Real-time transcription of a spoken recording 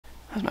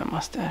How's my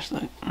mustache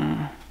look?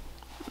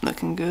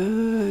 Looking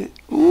good.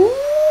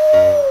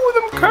 Ooh,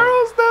 them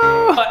curls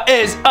though. What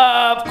is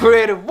up,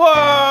 creative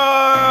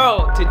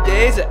world?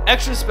 Today's an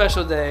extra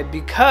special day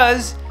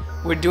because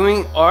we're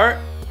doing art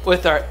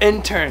with our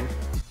intern.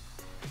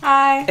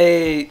 Hi.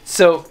 Hey,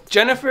 so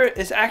Jennifer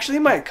is actually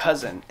my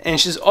cousin, and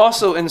she's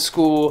also in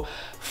school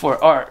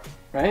for art,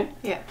 right?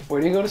 Yeah.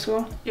 Where do you go to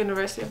school?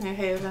 University of New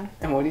Haven.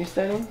 And what are you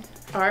studying?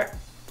 Art.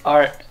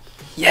 Art.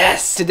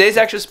 Yes! Today's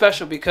extra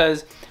special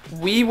because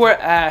we were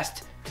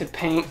asked to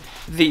paint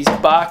these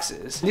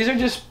boxes. These are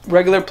just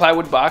regular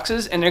plywood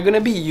boxes, and they're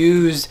gonna be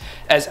used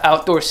as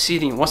outdoor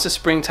seating once the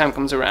springtime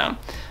comes around.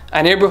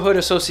 A neighborhood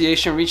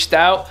association reached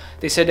out.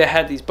 They said they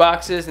had these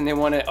boxes and they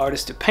wanted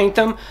artists to paint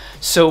them.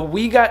 So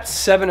we got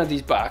 7 of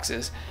these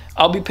boxes.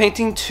 I'll be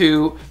painting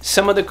 2.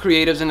 Some of the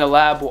creatives in the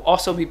lab will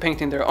also be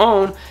painting their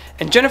own.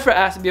 And Jennifer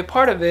asked to be a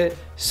part of it.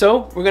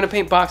 So we're gonna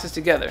paint boxes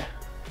together.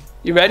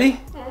 You ready?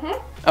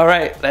 Mm-hmm. All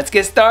right, let's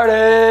get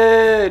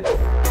started.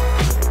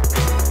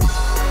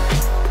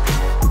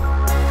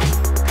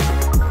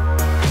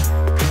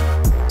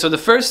 So the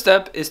first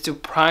step is to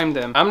prime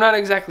them. I'm not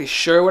exactly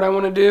sure what I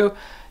wanna do.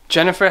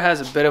 Jennifer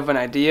has a bit of an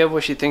idea of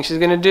what she thinks she's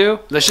gonna do.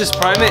 Let's just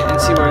prime it and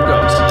see where it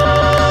goes.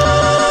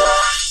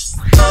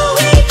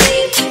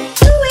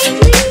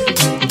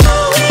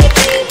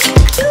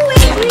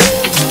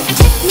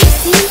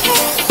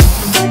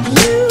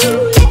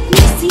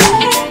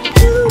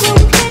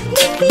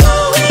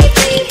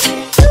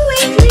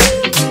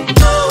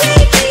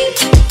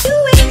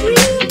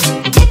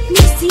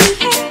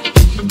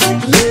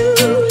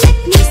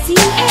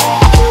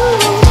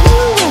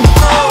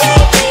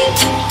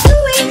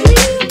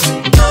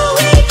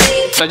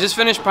 So I just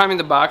finished priming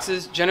the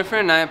boxes. Jennifer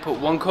and I put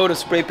 1 coat of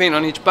spray paint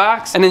on each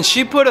box, and then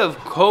she put a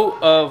coat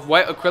of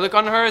white acrylic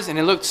on hers, and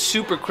it looked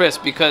super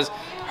crisp because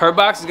her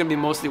box is gonna be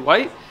mostly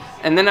white.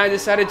 And then I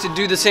decided to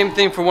do the same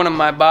thing for one of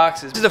my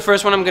boxes. This is the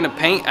first one I'm gonna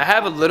paint. I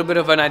have a little bit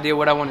of an idea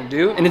what I wanna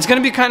do, and it's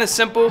gonna be kind of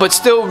simple, but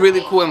still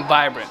really cool and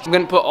vibrant. I'm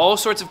gonna put all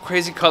sorts of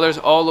crazy colors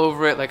all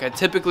over it like I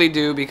typically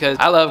do because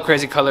I love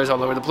crazy colors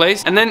all over the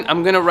place. And then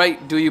I'm gonna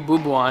write "Do You Boo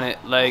Boo" on it,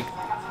 like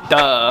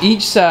duh.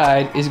 Each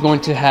side is going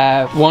to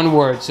have 1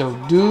 word. So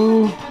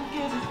do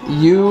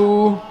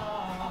you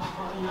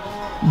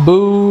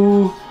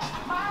boo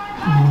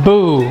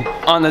boo.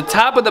 On the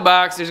top of the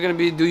box, there's gonna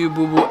be "Do You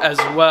Boo Boo" as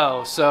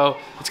well. So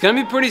it's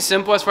gonna be pretty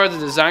simple as far as the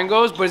design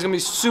goes, but it's gonna be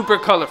super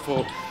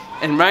colorful.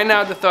 And right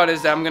now the thought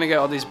is that I'm gonna get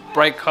all these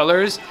bright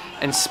colors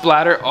and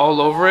splatter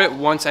all over it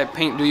once I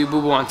paint "Do You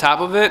Boo Boo" on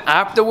top of it.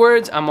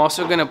 Afterwards, I'm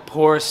also gonna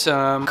pour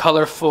some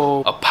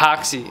colorful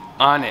epoxy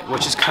on it,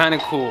 which is kind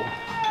of cool.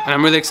 And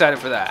I'm really excited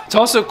for that. It's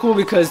also cool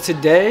because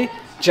today,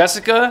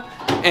 Jessica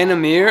and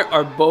Amir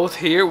are both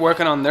here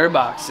working on their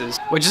boxes,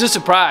 which is a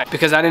surprise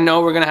because I didn't know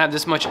we're gonna have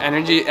this much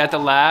energy at the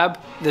lab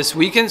this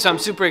weekend, so I'm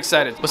super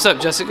excited. What's up,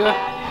 Jessica?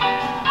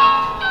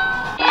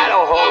 I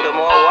don't hold them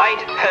all white.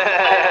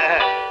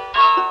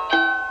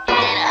 I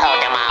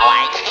hold them all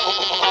white.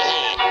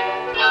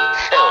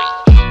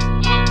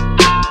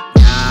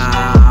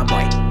 Nah,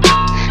 boy.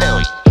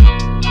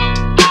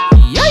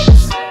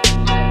 Yikes.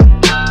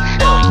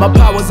 My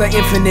powers are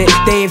infinite,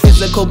 they ain't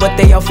physical, but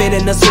they all fit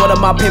in the sort of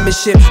my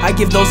penmanship. I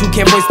give those who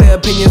can't voice their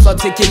opinions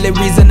articulate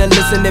reason to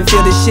listen and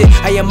feel this shit.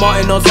 I am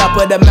Martin on top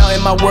of the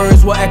mountain, my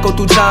words will echo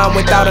through time.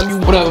 Without them, you.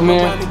 What up,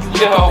 man?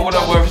 Yo, what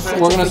up,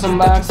 working on some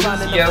boxes?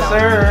 Yes,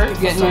 sir.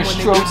 Getting your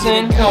strokes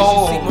in?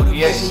 Oh,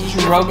 yes.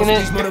 Stroking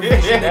it?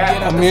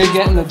 Amir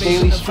getting the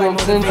daily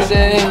strokes in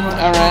today?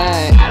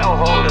 Alright. I don't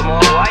hold them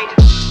all white.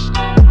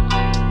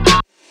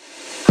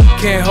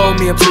 Can't hold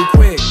me, I'm too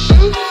quick.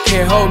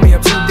 Can't hold me,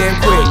 I'm too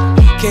damn quick.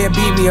 Can't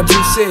beat me, I'm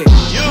too sick.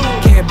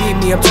 Can't beat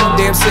me, I'm too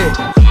damn sick.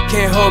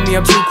 Can't hold me,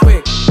 I'm too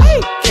quick.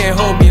 Can't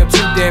hold me, I'm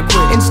too damn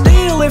quick. And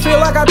still, it feel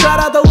like I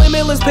tried out the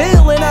limitless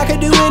pill, and I could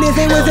do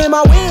anything within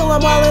my will. I'm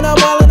wildin',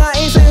 I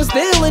ain't sitting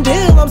still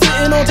until I'm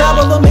sitting on top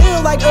of a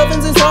mill. Like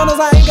ovens and saunas,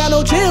 I ain't got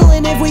no chill.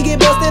 And if we get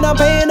busted, I'm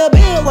paying the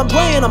bill. I'm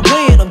playing,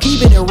 I'm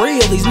keeping it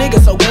real. These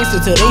niggas so gangster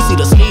till they see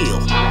the steel.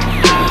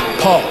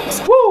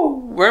 Pause.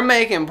 Woo! We're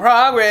making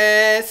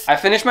progress. I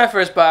finished my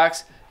first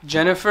box.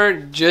 Jennifer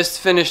just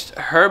finished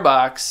her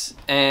box,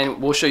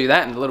 and we'll show you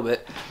that in a little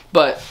bit.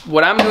 But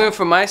what I'm doing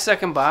for my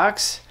second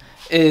box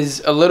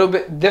is a little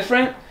bit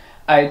different.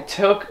 I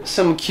took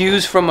some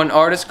cues from an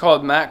artist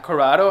called Matt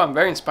Corrado. I'm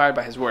very inspired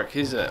by his work.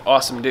 He's an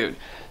awesome dude.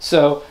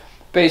 So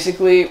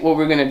basically what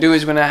we're gonna do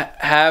is we're gonna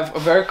have a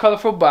very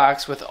colorful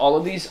box with all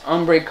of these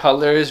ombre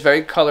colors,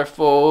 very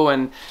colorful,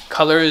 and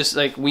colors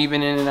like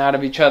weaving in and out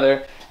of each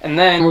other. And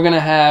then we're gonna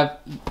have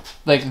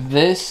like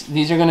this.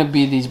 These are gonna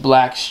be these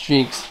black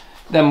streaks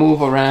that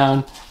move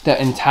around the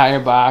entire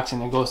box,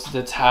 and it goes to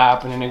the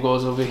top, and then it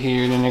goes over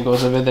here, and then it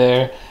goes over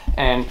there,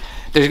 and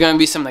there's gonna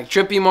be some like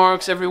drippy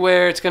marks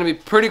everywhere. It's gonna be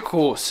pretty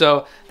cool.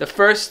 So the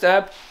first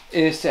step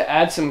is to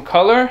add some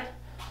color.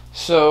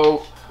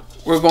 So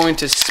we're going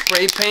to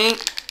spray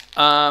paint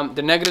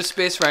the negative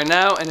space right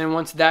now, and then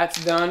once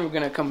that's done, we're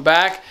gonna come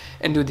back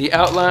and do the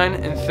outline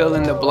and fill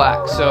in the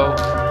black. So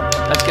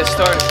let's get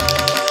started.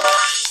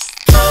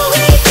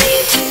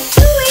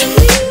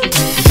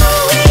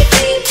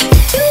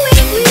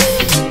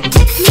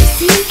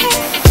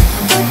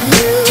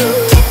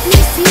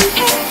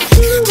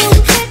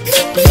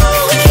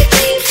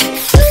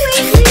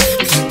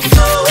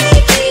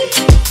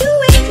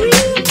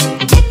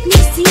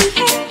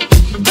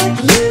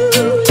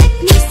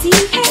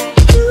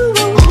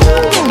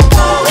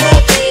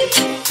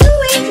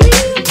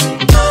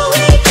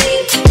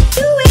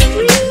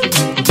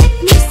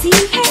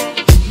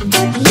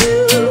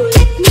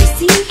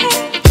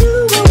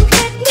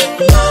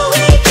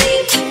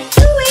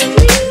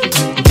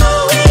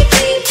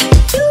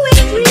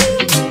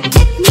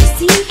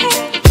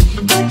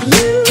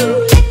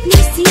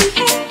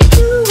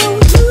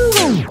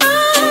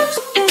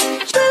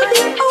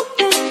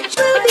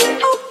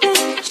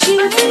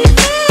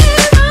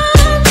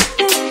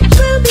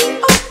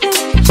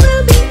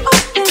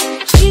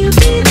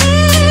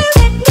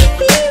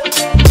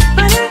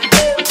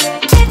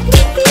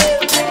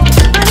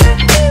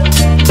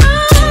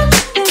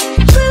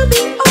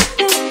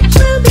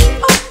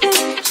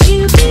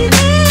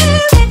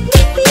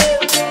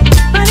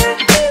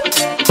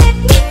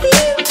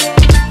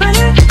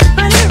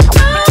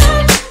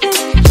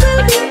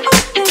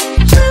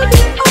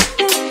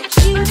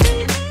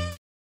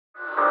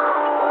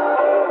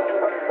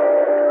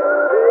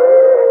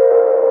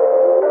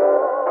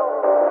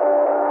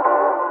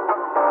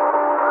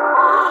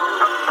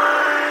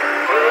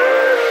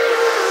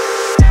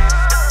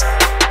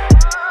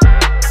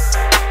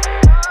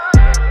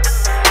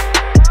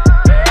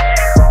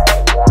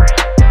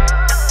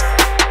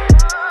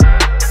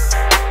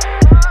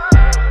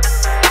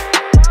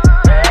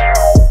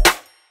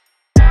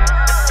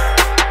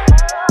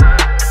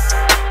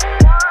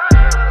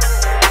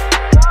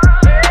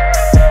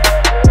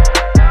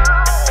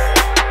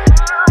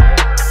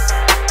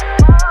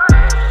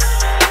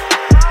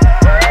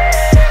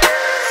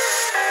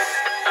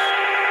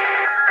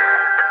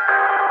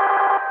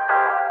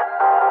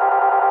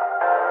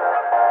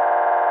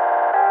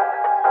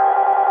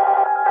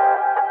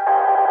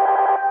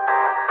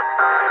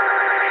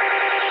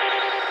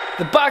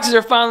 The boxes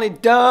are finally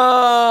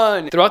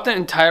done. Throughout the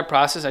entire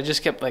process, I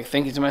just kept like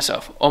thinking to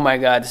myself, oh my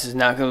God, this is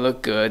not gonna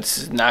look good. This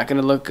is not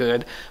gonna look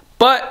good.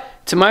 But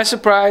to my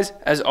surprise,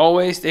 as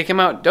always, they came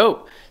out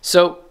dope.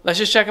 So let's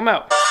just check them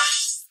out.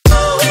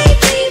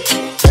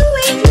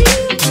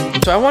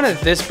 So I wanted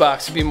this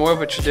box to be more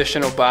of a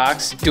traditional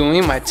box,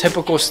 doing my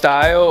typical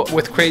style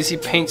with crazy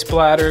paint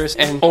splatters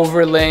and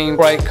overlaying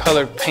bright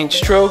colored paint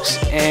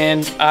strokes,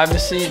 and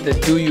obviously the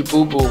Do You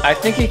Boo Boo. I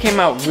think it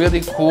came out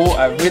really cool.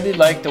 I really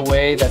like the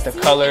way that the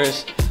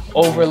colors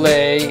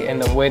overlay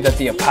and the way that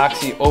the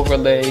epoxy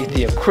overlay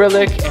the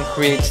acrylic and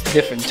creates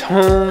different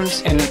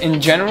tones, and in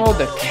general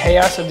the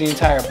chaos of the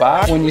entire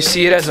box, when you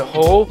see it as a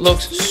whole,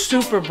 looks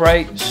super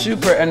bright,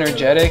 super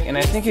energetic, and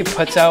I think it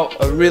puts out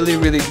a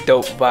really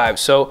dope vibe.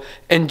 So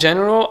in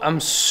general, I'm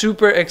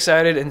super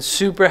excited and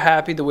super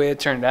happy the way it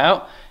turned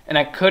out, and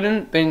I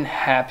couldn't been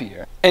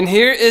happier. And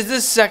here is the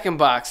second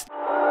box.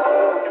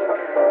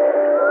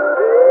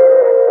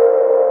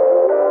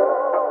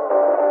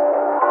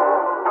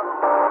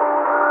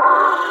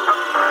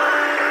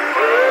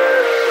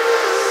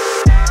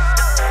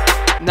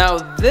 Now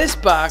this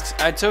box,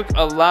 I took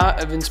a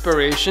lot of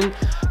inspiration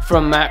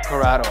from Matt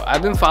Corrado.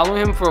 I've been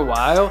following him for a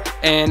while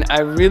and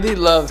I really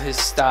love his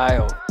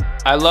style.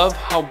 I love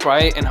how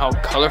bright and how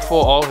colorful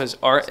all his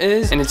art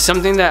is, and it's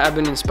something that I've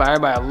been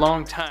inspired by a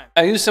long time.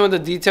 I use some of the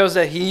details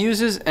that he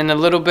uses and a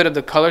little bit of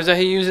the colors that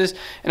he uses,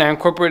 and I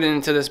incorporated it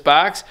into this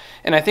box,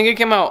 and I think it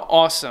came out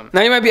awesome.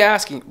 Now you might be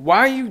asking, why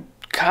are you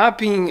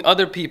copying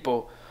other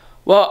people?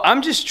 Well,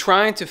 I'm just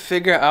trying to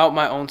figure out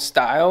my own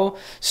style.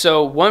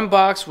 So one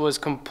box was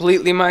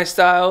completely my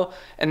style,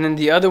 and then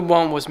the other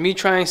one was me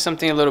trying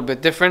something a little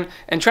bit different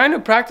and trying to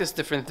practice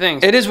different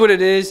things. It is what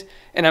it is,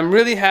 and I'm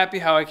really happy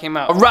how I came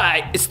out. All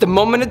right, it's the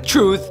moment of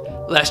truth.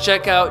 Let's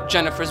check out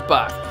Jennifer's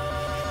box.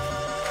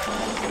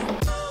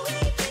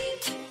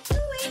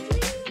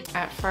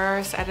 At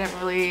first, I didn't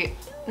really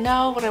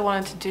know what I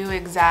wanted to do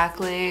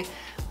exactly.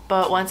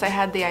 But once I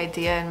had the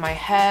idea in my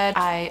head,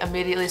 I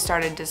immediately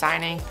started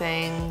designing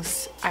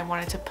things I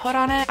wanted to put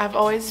on it. I've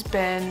always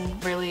been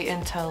really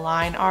into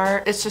line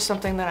art. It's just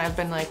something that I've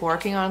been like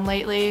working on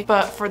lately.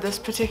 But for this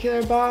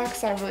particular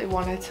box, I really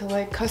wanted to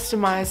like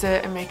customize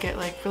it and make it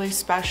like really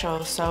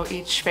special. So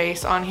each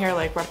face on here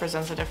like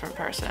represents a different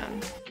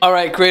person. All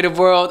right, creative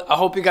world, I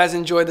hope you guys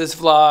enjoyed this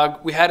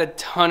vlog. We had a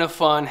ton of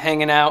fun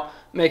hanging out,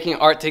 making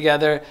art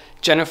together.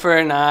 Jennifer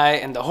and I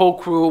and the whole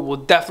crew will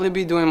definitely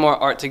be doing more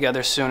art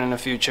together soon in the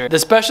future. The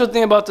special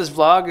thing about this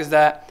vlog is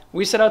that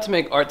we set out to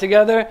make art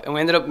together, and we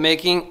ended up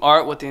making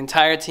art with the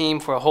entire team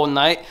for a whole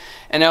night,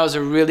 and that was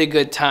a really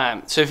good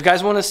time. So if you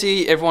guys want to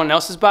see everyone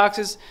else's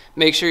boxes,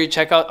 make sure you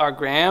check out our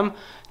gram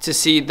to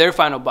see their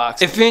final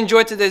box. If you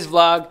enjoyed today's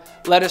vlog,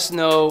 let us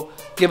know,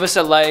 give us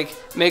a like,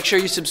 make sure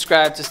you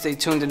subscribe to stay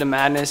tuned to the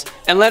madness,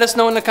 and let us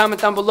know in the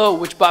comment down below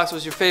which box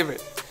was your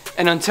favorite.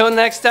 And until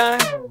next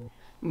time,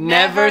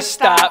 never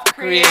stop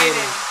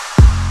creating.